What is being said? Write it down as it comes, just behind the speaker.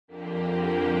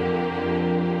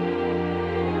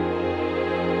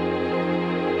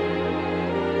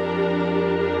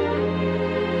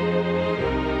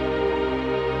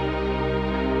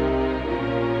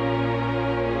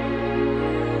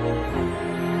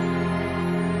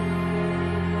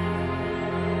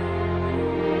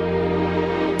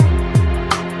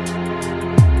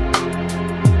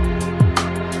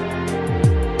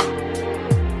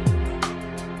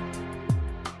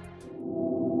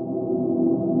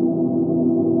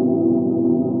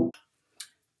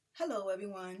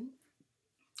everyone.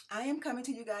 I am coming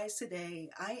to you guys today.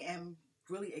 I am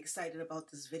really excited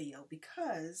about this video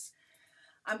because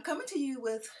I'm coming to you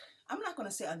with, I'm not going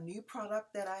to say a new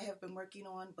product that I have been working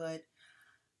on, but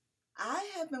I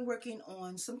have been working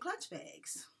on some clutch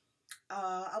bags.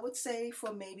 I would say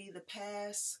for maybe the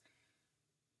past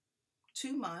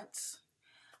 2 months,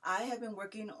 I have been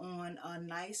working on a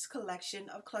nice collection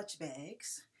of clutch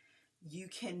bags. You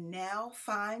can now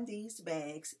find these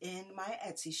bags in my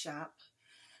Etsy shop.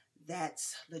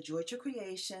 That's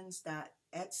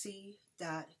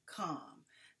lajoytracreations.etsy.com.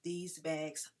 These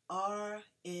bags are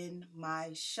in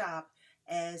my shop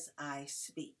as I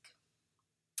speak.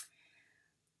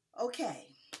 Okay,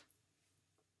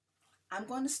 I'm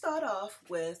going to start off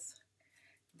with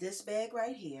this bag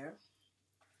right here.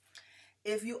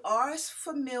 If you are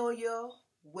familiar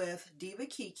with Diva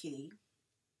Kiki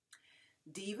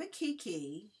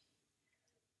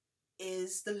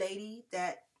is the lady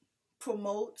that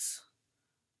promotes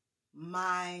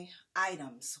my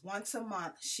items. Once a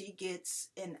month she gets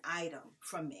an item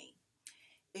from me.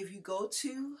 If you go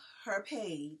to her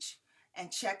page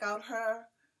and check out her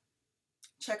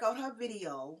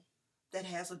video that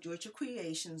has lajoytracreations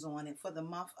Creations on it for the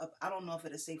month of, I don't know if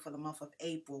it'll say for the month of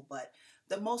April, but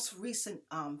the most recent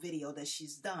video that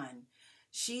she's done,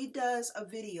 she does a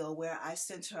video where I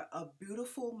sent her a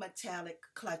beautiful metallic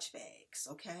clutch bags,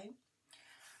 okay?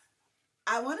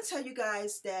 I want to tell you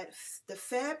guys that the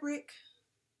fabric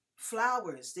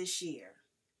flowers this year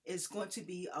is going to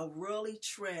be a really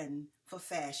trend for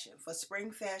fashion, for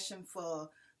spring fashion, for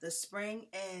the spring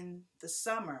and the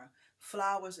summer.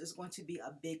 Flowers is going to be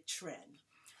a big trend.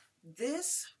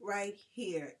 This right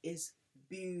here is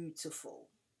beautiful.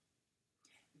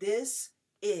 This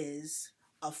is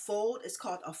a fold, it's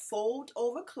called a fold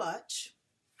over clutch.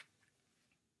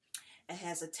 It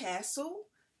has a tassel,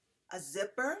 a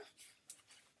zipper,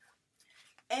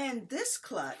 and this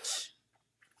clutch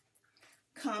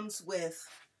comes with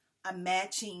a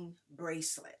matching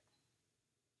bracelet.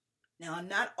 Now,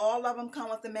 not all of them come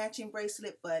with a matching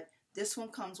bracelet, but this one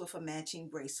comes with a matching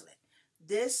bracelet.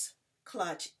 This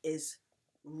clutch is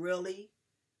really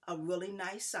a really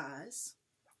nice size.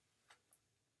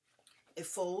 It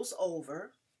folds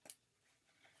over.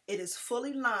 It is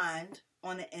fully lined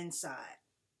on the inside.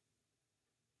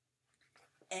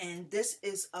 And this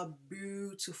is a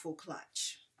beautiful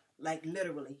clutch. Like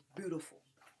literally beautiful.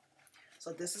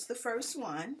 So this is the first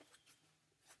one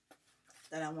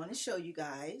that I want to show you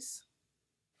guys.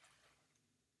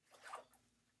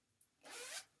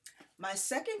 My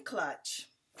second clutch,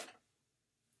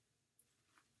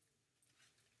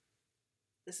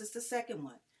 this is the second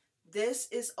one. This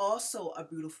is also a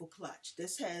beautiful clutch.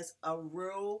 This has a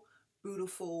real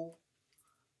beautiful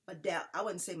I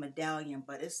wouldn't say medallion,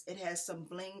 but it has some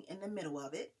bling in the middle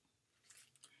of it.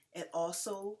 It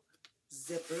also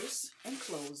zippers and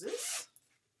closes.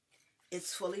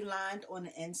 It's fully lined on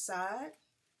the inside.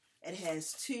 It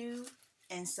has 2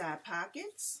 inside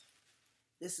pockets.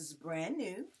 This is brand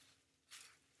new.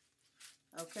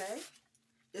 Okay.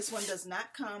 This one does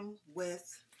not come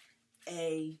with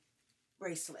a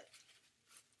bracelet.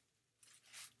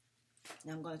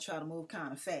 Now I'm going to try to move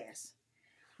kind of fast.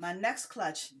 My next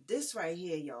clutch, this right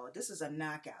here, y'all, this is a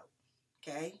knockout.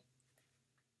 Okay.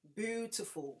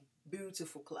 Beautiful,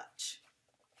 beautiful clutch.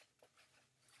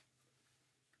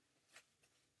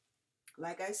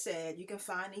 Like I said, you can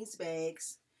find these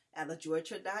bags at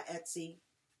lajoytra.etsy,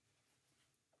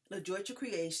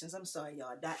 lajoytracreations, I'm sorry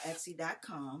y'all,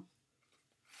 .etsy.com.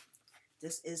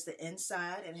 This is the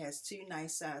inside. It has 2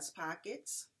 nice size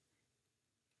pockets.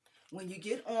 When you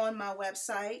get on my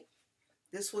website,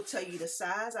 this will tell you the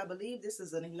size. I believe this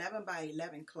is an 11 by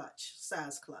 11 clutch,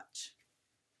 size clutch.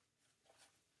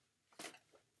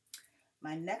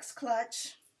 My next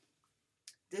clutch,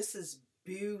 this is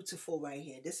beautiful right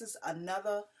here. This is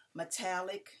another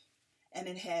metallic, and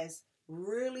it has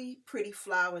really pretty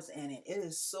flowers in it. It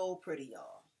is so pretty,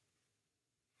 y'all.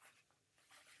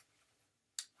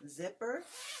 Zipper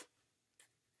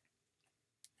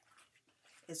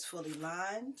is fully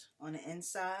lined on the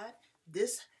inside.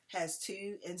 This has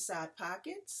 2 inside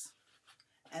pockets,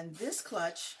 and this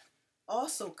clutch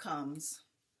also comes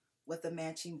with a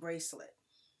matching bracelet.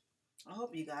 I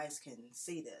hope you guys can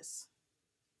see this.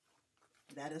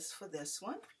 That is for this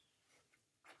one.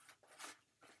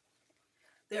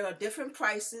 There are different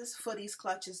prices for these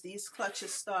clutches. These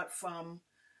clutches start from,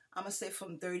 I'm going to say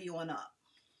from $30 on up.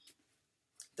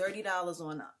 $30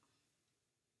 on up.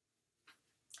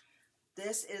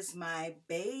 This is my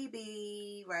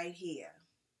baby right here.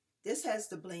 This has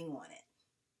the bling on it.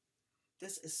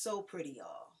 This is so pretty,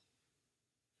 y'all.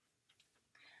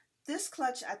 This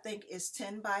clutch, I think, is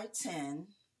 10 by 10.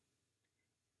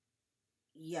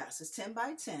 Yes, it's 10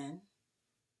 by 10.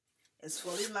 It's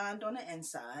fully lined on the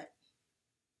inside.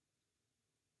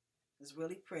 It's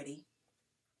really pretty.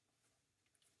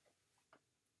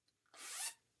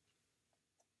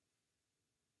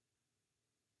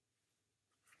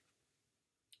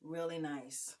 Really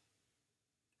nice.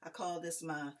 I call this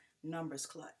my numbers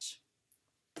clutch.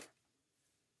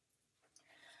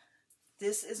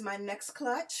 This is my next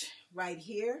clutch right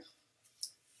here.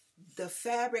 The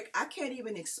fabric, I can't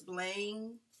even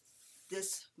explain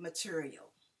this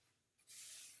material.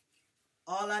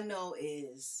 All I know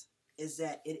is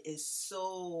that it is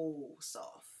so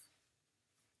soft.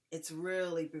 It's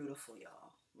really beautiful,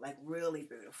 y'all. Like really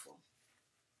beautiful.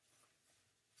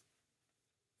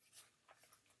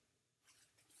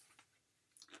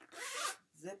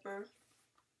 Zipper.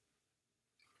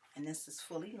 And this is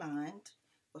fully lined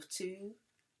with 2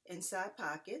 inside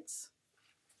pockets.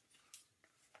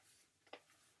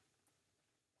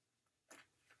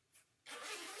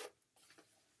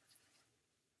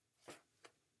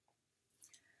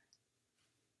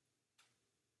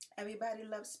 Everybody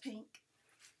loves pink.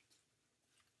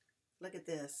 Look at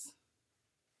this.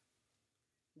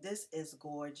 This is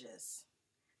gorgeous.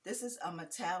 This is a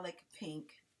metallic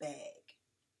pink bag.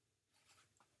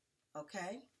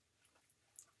 Okay?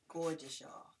 Gorgeous,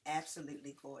 y'all.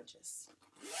 Absolutely gorgeous.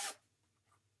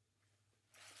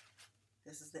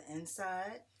 This is the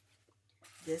inside.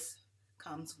 This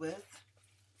comes with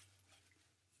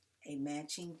a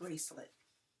matching bracelet.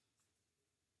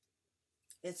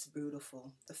 It's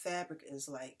beautiful. The fabric is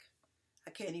like, I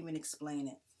can't even explain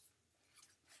it.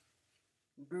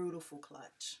 Beautiful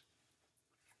clutch.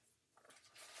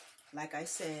 Like I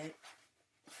said,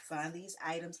 find these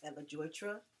items at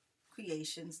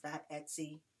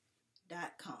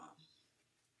lajoytracreations.etsy.com.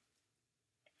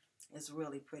 It's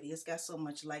really pretty. It's got so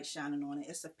much light shining on it.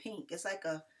 It's a pink. It's like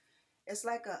a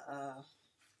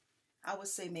I would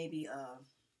say maybe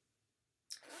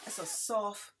it's a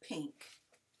soft pink,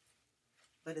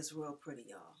 but it's real pretty,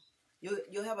 y'all.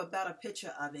 You'll have a better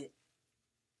picture of it.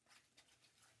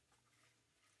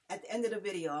 At the end of the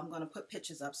video, I'm going to put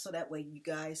pictures up so that way you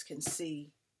guys can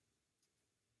see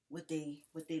what they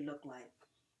look like.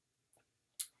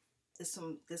 This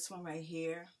one right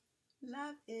here,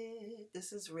 love it.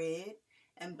 This is red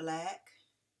and black.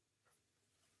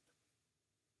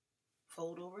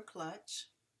 Fold over clutch.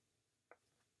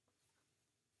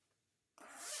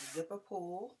 Zipper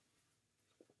pull.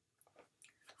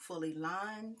 Fully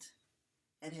lined.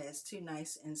 It has 2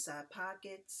 nice inside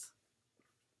pockets.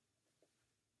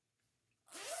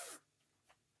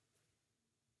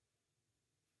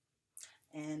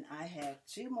 And I have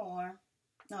 2 more.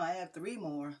 No, I have 3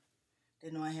 more.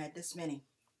 Didn't know I had this many.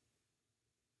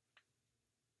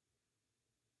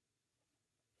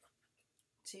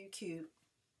 Too cute.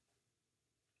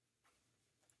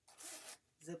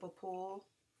 Zipper pull.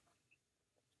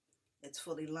 It's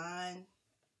fully lined.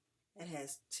 It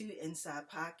has 2 inside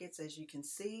pockets, as you can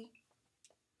see,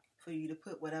 for you to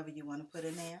put whatever you want to put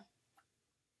in there.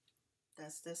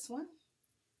 That's this one.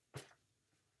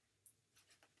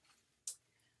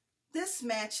 This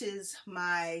matches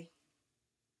my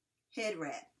head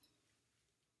wrap.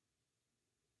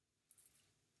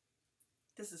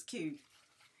 This is cute.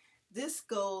 This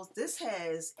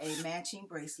has a matching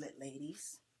bracelet,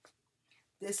 ladies.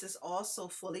 This is also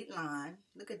fully lined.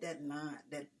 Look at that line,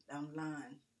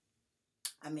 line.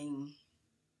 I mean,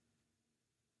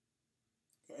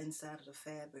 the inside of the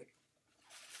fabric.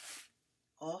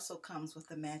 Also comes with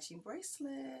a matching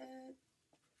bracelet.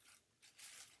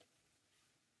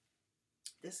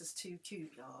 This is too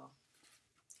cute, y'all.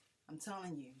 I'm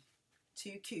telling you,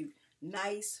 too cute.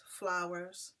 Nice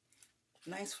flowers.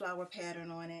 Nice flower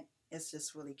pattern on it. It's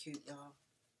just really cute, y'all.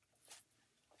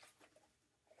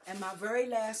 And my very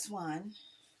last one,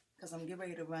 because I'm getting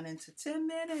ready to run into 10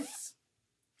 minutes,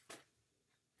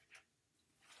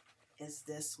 is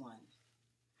this one.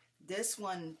 This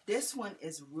one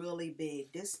is really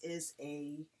big. This is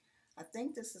I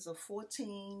think this is a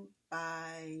 14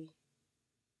 by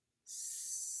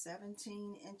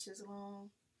 17 inches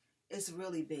long. It's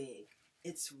really big.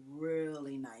 It's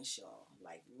really nice, y'all.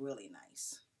 Like really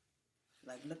nice.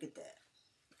 Like look at that.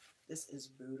 This is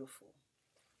beautiful.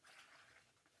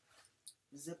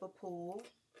 Zipper pull.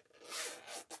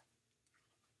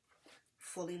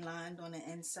 Fully lined on the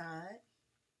inside.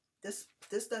 This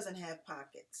doesn't have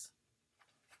pockets.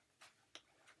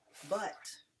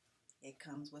 But it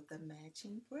comes with a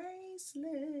matching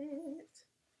bracelet.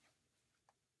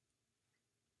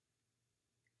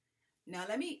 Now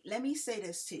let me say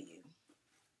this to you.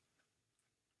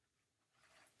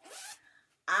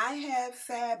 I I have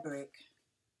fabric.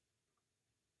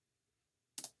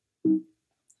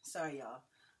 Sorry, y'all.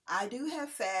 I do have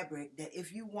fabric that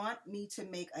if you want me to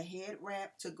make a head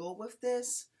wrap to go with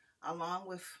this, along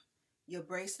with your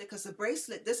bracelet, because the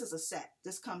bracelet, this is a set.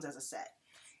 This comes as a set.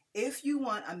 If you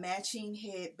want a matching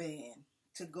headband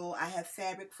to go, I have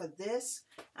fabric for this,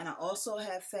 and I also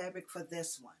have fabric for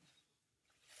this one.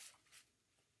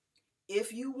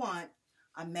 If you want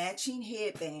a matching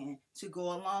headband to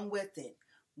go along with it,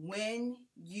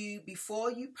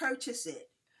 before you purchase it,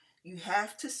 you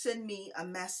have to send me a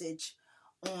message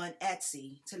on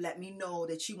Etsy to let me know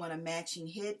that you want a matching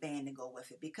headband to go with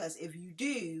it. Because if you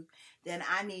do, then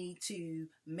I need to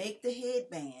make the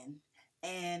headband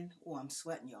and, oh, I'm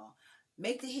sweating, y'all.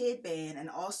 Make the headband and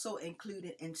also include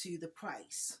it into the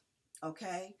price.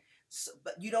 Okay? So,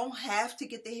 but you don't have to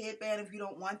get the headband if you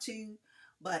don't want to.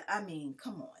 But I mean,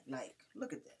 come on. Like,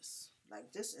 look at this.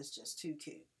 Like, this is just too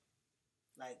cute.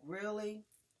 Like, really?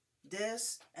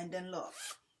 This, and then look.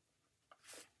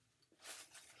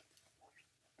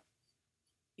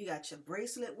 You got your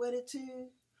bracelet with it too.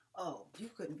 Oh, you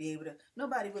couldn't be able to,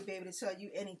 nobody would be able to tell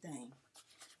you anything.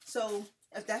 So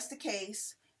if that's the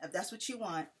case, if that's what you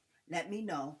want, let me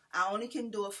know. I only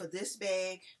can do it for this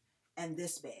bag and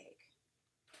this bag.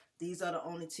 These are the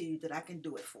only two that I can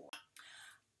do it for.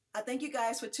 I thank you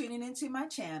guys for tuning into my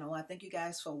channel. I thank you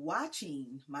guys for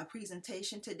watching my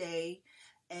presentation today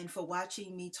and for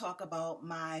watching me talk about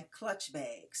my clutch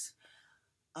bags.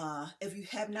 If you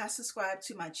have not subscribed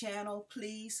to my channel,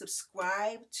 please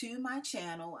subscribe to my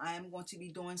channel. I am going to be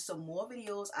doing some more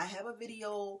videos. I have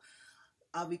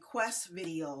a request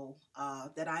video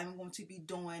that I'm going to be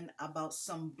doing about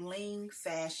some bling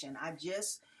fashion. I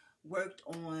just worked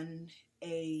on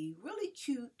a really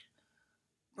cute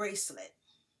bracelet.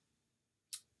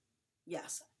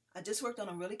 Yes, I just worked on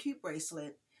a really cute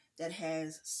bracelet that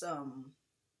has some,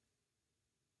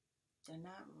 they're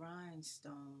not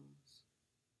rhinestones.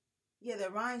 Yeah, they're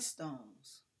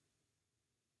rhinestones.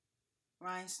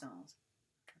 Rhinestones.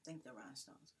 I think they're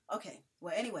rhinestones. Okay,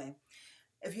 well, anyway,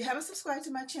 if you haven't subscribed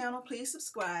to my channel, please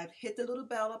subscribe. Hit the little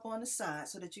bell up on the side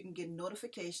so that you can get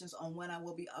notifications on when I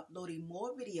will be uploading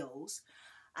more videos.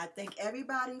 I thank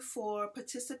everybody for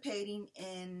participating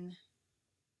in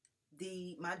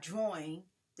my drawing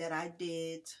that I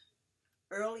did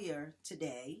earlier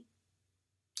today.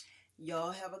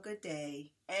 Y'all have a good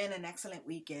day and an excellent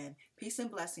weekend. Peace and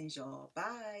blessings, y'all.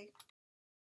 Bye.